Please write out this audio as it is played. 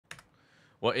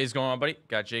What is going on, buddy?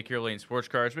 Got Jake here, Lane Sports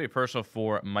Cards. Very personal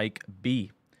for Mike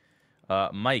B.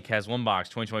 Mike has one box,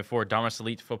 2024 Dominus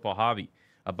Elite Football Hobby,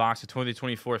 a box of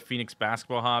 2024 Phoenix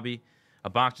Basketball Hobby, a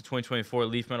box of 2024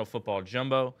 Leaf Metal Football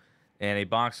Jumbo, and a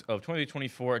box of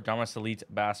 2024 Dominus Elite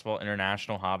Basketball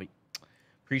International Hobby.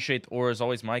 Appreciate the order as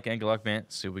always, Mike, and good luck, man.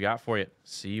 See what we got for you.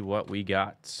 See what we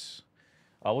got.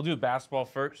 We'll do basketball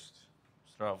first.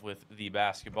 Start off with the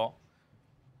basketball.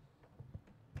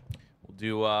 We'll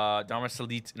do Dominus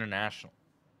Elite International.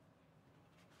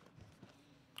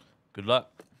 Good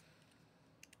luck.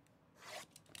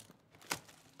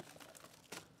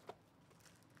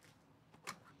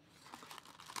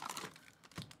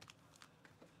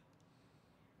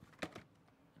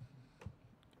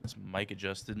 This mic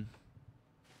adjusted.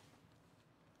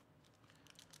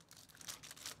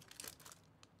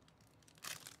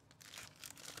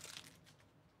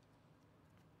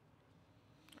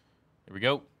 Here we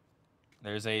go.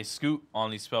 There's a scoot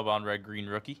on the Spellbound Red-Green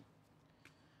rookie.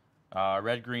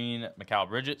 Red-Green, Mikal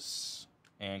Bridges,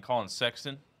 and Colin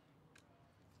Sexton.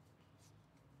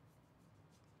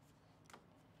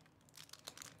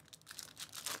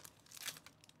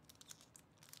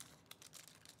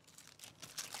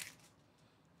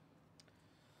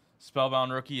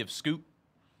 Spellbound rookie of Scoot.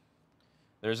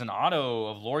 There's an auto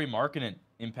of Lauri Markkanen,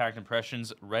 Impact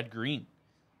Impressions, Red-Green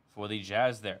for the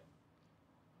Jazz there.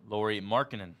 Lauri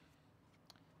Markkanen.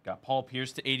 Got Paul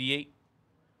Pierce to 88.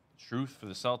 Truth for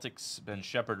the Celtics. Ben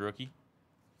Shepherd rookie.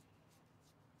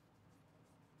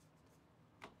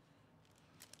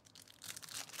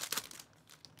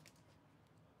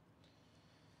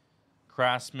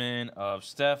 Craftsman of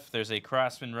Steph. There's a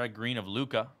Craftsman Red-Green of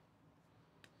Luka.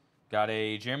 Got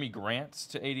a Jeremy Grant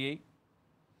to 88.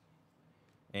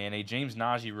 And a James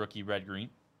Najee rookie Red-Green.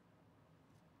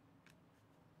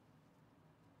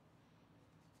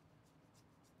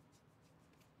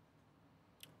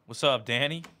 What's up,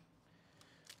 Danny?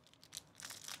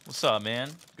 What's up, man?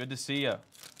 Good to see you.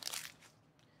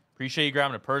 Appreciate you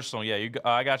grabbing a personal. Yeah,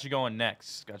 I got you going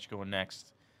next. Got you going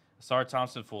next. Asar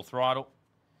Thompson, Full Throttle.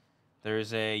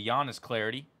 There's a Giannis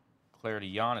Clarity.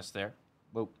 Clarity Giannis there.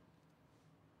 Whoa.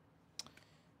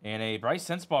 And a Bryce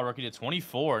Sensabaugh rookie to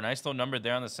 24. Nice little number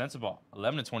there on the Sensabaugh.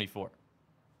 11 to 24.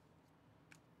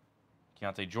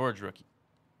 Keontae George rookie.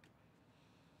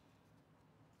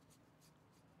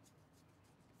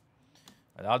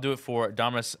 I'll do it for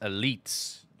Dominus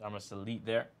Elite. Dominus Elite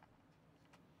there.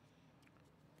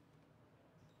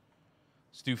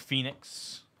 Let's do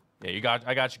Phoenix. Yeah,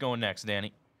 I got you going next,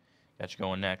 Danny. Got you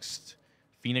going next.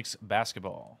 Phoenix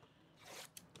basketball.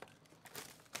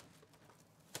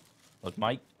 Look,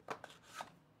 Mike.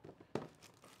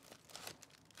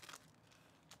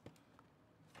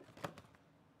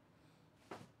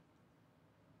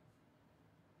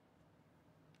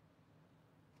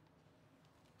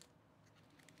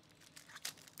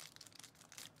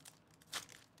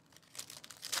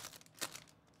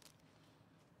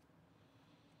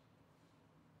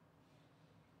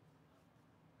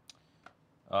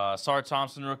 Asar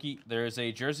Thompson rookie. There's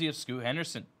a jersey of Scoot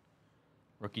Henderson.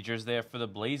 Rookie jersey there for the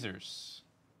Blazers.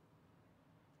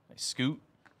 Nice Scoot.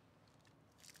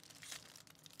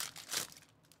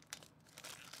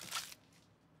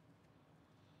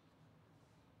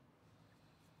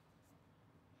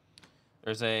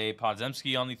 There's a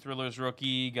Podziemski on the Thrillers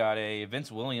rookie. Got a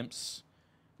Vince Williams.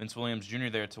 Vince Williams Jr.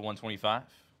 there to 125.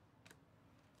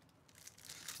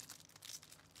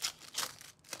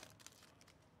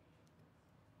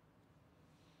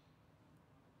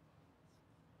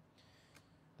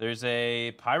 There's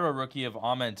a Pyro rookie of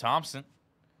Ahmed Thompson,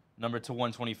 number to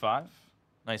 125.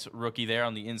 Nice rookie there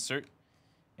on the insert.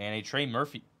 And a Trey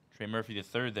Murphy. Trey Murphy the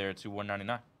third there to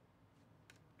 199.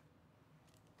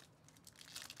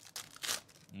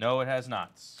 No, it has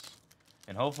not.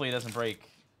 And hopefully it doesn't break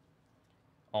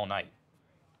all night.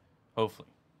 Hopefully.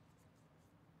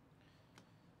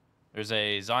 There's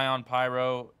a Zion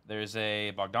Pyro. There's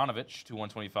a Bogdanovich to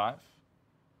 125.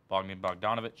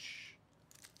 Bogdanovich.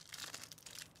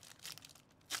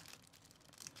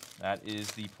 That is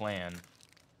the plan.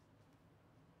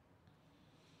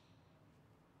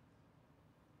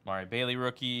 Mari Bailey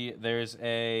rookie. There's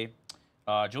a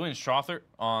Julian Strother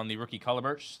on the rookie Color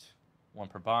Burst. One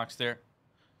per box there.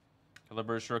 Color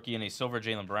Burst rookie and a silver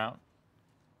Jaylen Brown.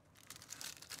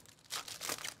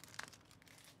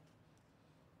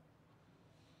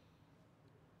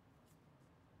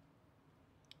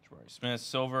 Jabari Smith,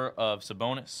 silver of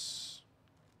Sabonis.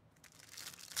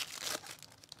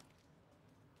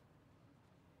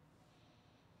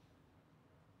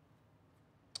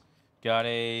 Got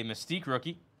a Mystique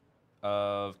rookie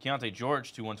of Keontae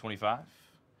George to 125.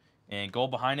 And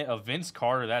gold behind it of Vince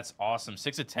Carter. That's awesome.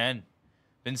 6 of 10.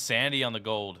 Vince Sandy on the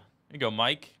gold. There you go,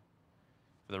 Mike.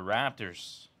 For the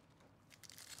Raptors.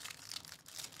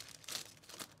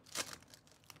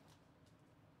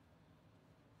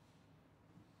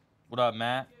 What up,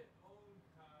 Matt?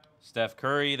 Steph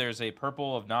Curry. There's a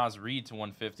purple of Naz Reid to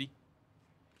 150.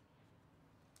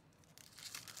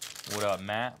 What up,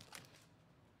 Matt?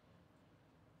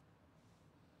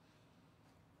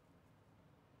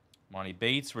 Monty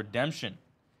Bates, redemption.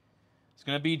 It's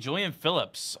going to be Julian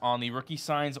Phillips on the rookie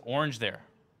signs orange there.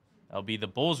 That'll be the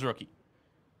Bulls rookie.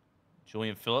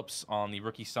 Julian Phillips on the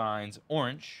rookie signs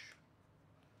orange.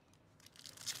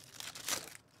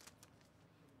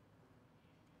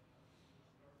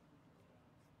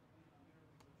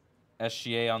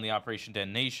 SGA on the Operation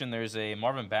Detonation. There's a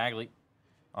Marvin Bagley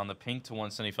on the pink to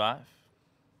 175.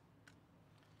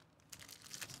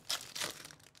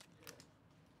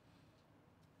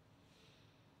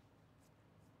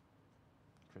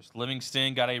 Chris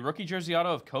Livingston got a rookie jersey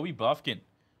auto of Kobe Buffkin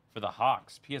for the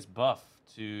Hawks. PS Buff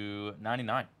to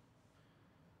 99.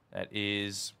 That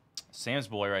is Sam's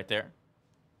boy right there.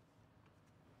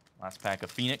 Last pack of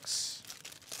Phoenix.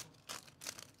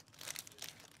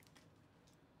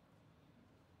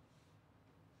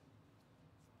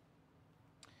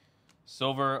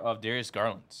 Silver of Darius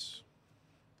Garland.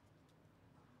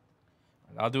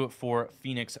 I'll do it for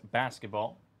Phoenix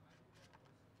basketball.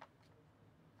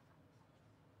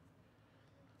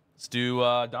 Let's do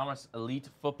Donruss Elite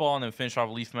Football and then finish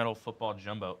off Leaf Metal Football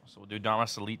Jumbo. So we'll do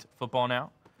Donruss Elite Football now.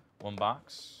 One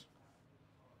box.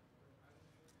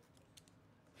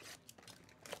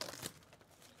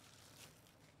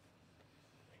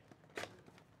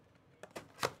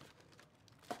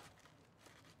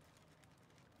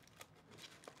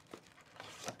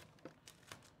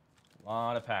 A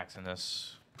lot of packs in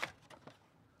this.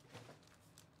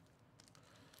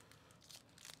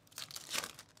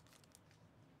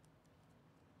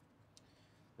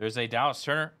 There's a Dallas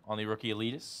Turner on the rookie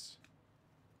elitists.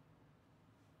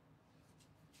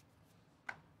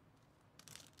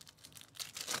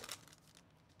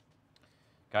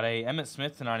 Got a Emmitt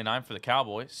Smith to 99 for the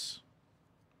Cowboys.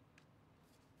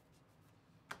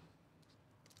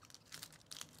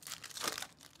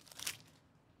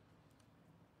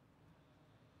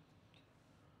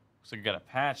 So we got a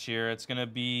patch here. It's going to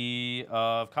be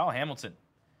of Kyle Hamilton.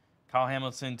 Kyle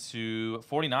Hamilton to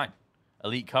 49.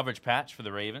 Elite coverage patch for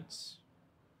the Ravens.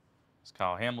 It's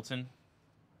Kyle Hamilton.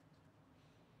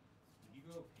 Did you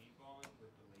go paintballing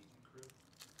with the Leighton crew?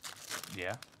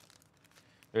 Yeah.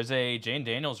 There's a Jane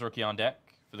Daniels rookie on deck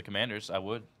for the Commanders. I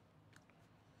would.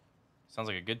 Sounds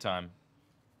like a good time.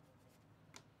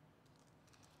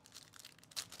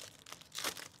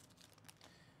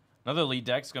 Another elite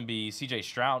deck is going to be CJ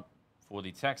Stroud for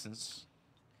the Texans.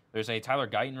 There's a Tyler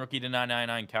Guyton rookie to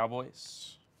 999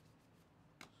 Cowboys.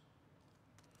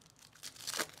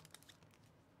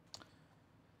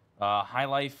 High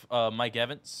Life Mike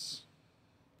Evans.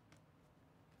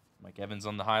 Mike Evans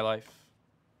on the High Life.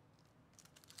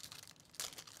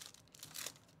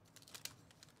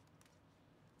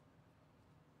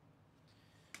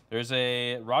 There's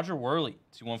a Roger Worley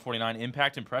to 149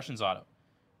 Impact Impressions auto.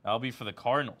 That'll be for the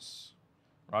Cardinals.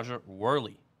 Roger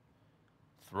Worley.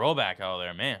 Throwback out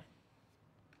there, man.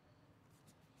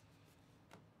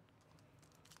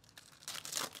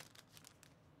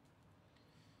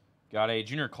 Got a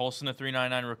Junior Colson to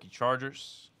 399 rookie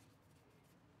Chargers.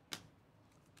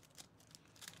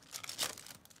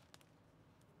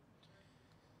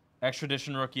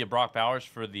 Extradition rookie of Brock Bowers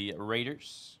for the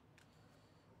Raiders.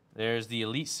 There's the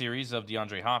Elite Series of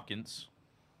DeAndre Hopkins.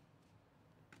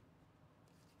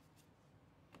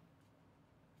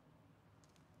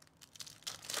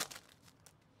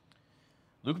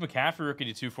 Luke McCaffrey, rookie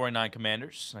to 249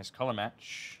 Commanders. Nice color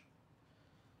match.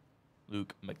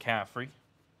 Luke McCaffrey.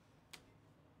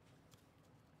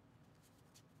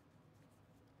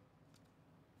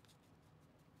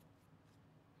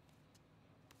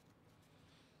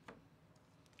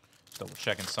 Double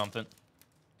checking something.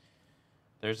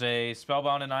 There's a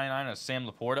Spellbound to 99 of Sam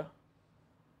Laporta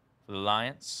for the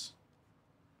Lions.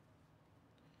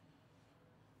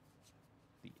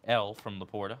 The L from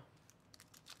Laporta.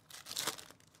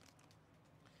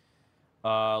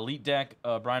 Elite deck,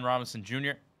 Brian Robinson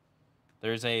Jr.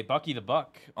 There's a Bucky the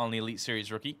Buck on the Elite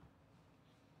Series rookie.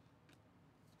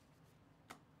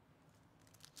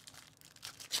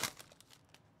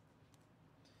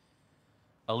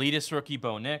 Elitist rookie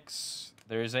Bo Nix.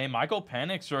 There's a Michael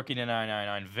Penix rookie to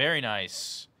 999. Very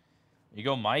nice. There you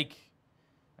go, Mike.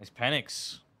 Nice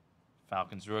Penix.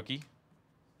 Falcons rookie.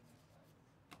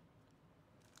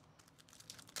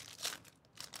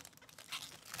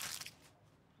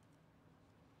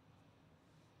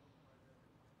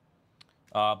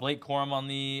 Blake Corum on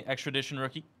the extra edition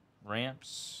rookie.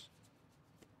 Rams.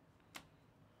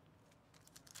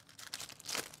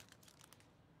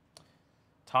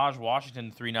 Taj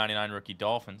Washington, $3.99 rookie.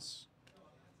 Dolphins.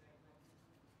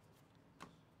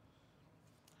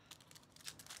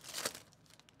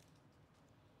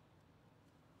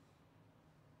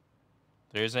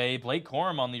 There's a Blake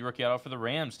Corum on the rookie auto for the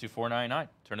Rams, $2.499.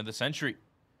 Turn of the century.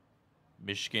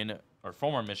 Michigan, or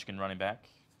former Michigan running back.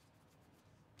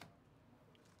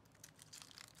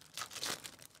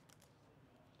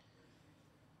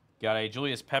 Got a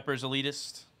Julius Peppers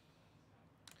elitist.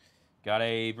 Got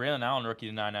a Braylon Allen rookie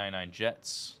to $9.99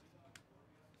 Jets.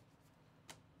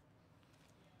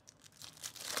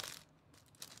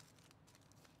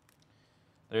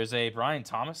 There's a Brian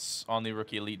Thomas on the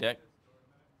rookie elite deck.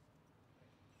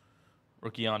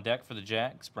 Rookie on deck for the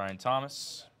Jags, Brian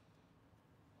Thomas.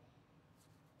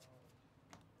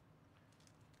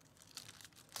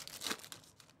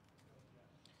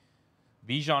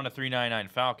 Bijan to $3.99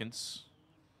 Falcons.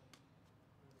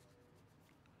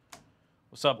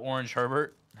 What's up, Orange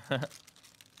Herbert?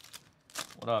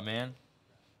 What up, man?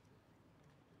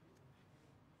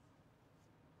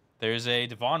 There's a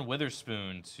Devon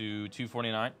Witherspoon to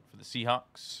 $2.49 for the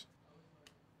Seahawks.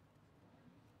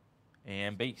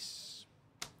 And base.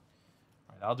 All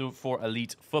right, I'll do it for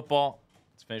Elite Football.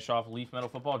 Let's finish off Leaf Metal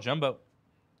Football Jumbo.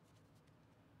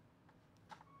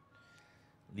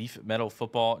 Leaf Metal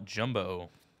Football Jumbo.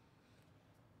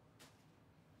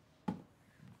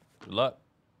 Good luck.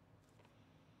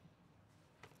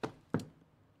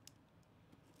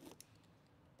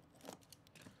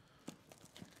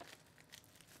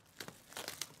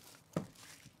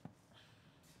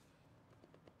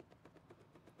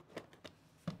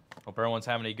 Hope everyone's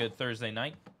having a good Thursday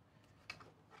night.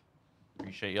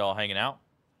 Appreciate y'all hanging out.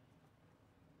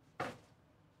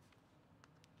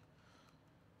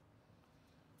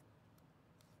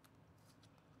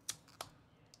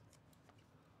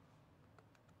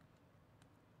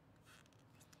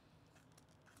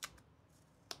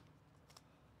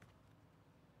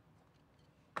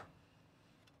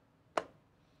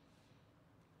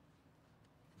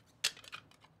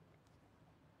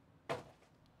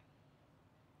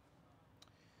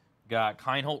 Got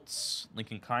Kineholtz,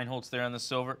 Lincoln Kineholtz there on the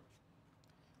silver.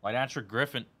 Lightatric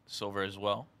Griffin, silver as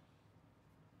well.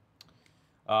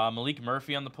 Malik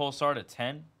Murphy on the Pulsar to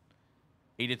 10.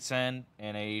 8/10,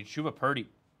 and a Chuba Purdy,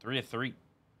 3/3.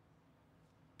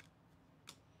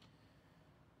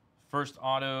 First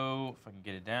auto, if I can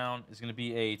get it down, is going to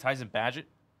be a Tyson Badgett,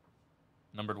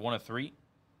 numbered 1/3.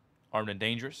 Armed and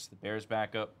Dangerous, the Bears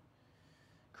backup.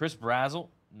 Chris Brazzell,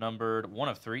 numbered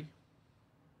 1/3.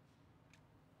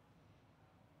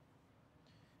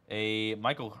 A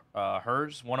Michael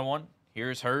Hers, 1/1.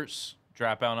 Here's Hers,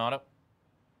 dropout auto.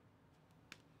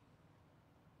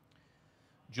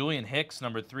 Julian Hicks,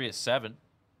 number 3/7.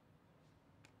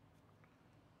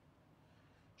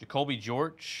 Jacoby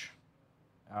George,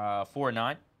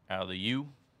 4/9 out of the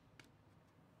U.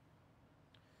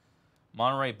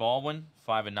 Monterey Baldwin,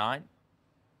 5/9.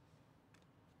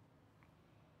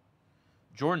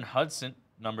 Jordan Hudson,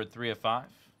 numbered 3/5.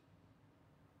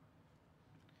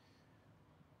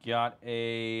 Got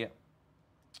a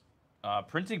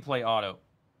printing play auto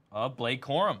of Blake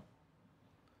Corum.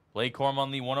 Blake Corum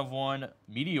on the 1/1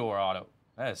 Meteor auto.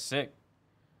 That is sick.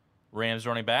 Rams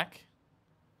running back.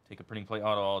 Take a printing play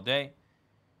auto all day.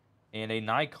 And a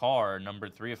Nykar,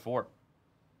 numbered 3/4.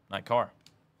 Nykar.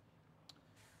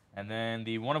 And then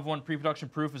the 1/1 pre-production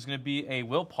proof is going to be a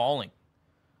Will Pauling.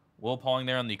 Will Pauling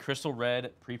there on the Crystal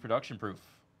Red pre-production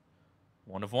proof.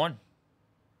 1/1.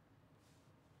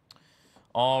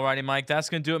 Alrighty, Mike, that's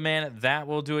going to do it, man. That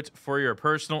will do it for your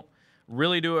personal.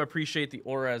 Really do appreciate the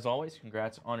order as always.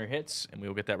 Congrats on your hits, and we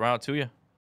will get that route to you.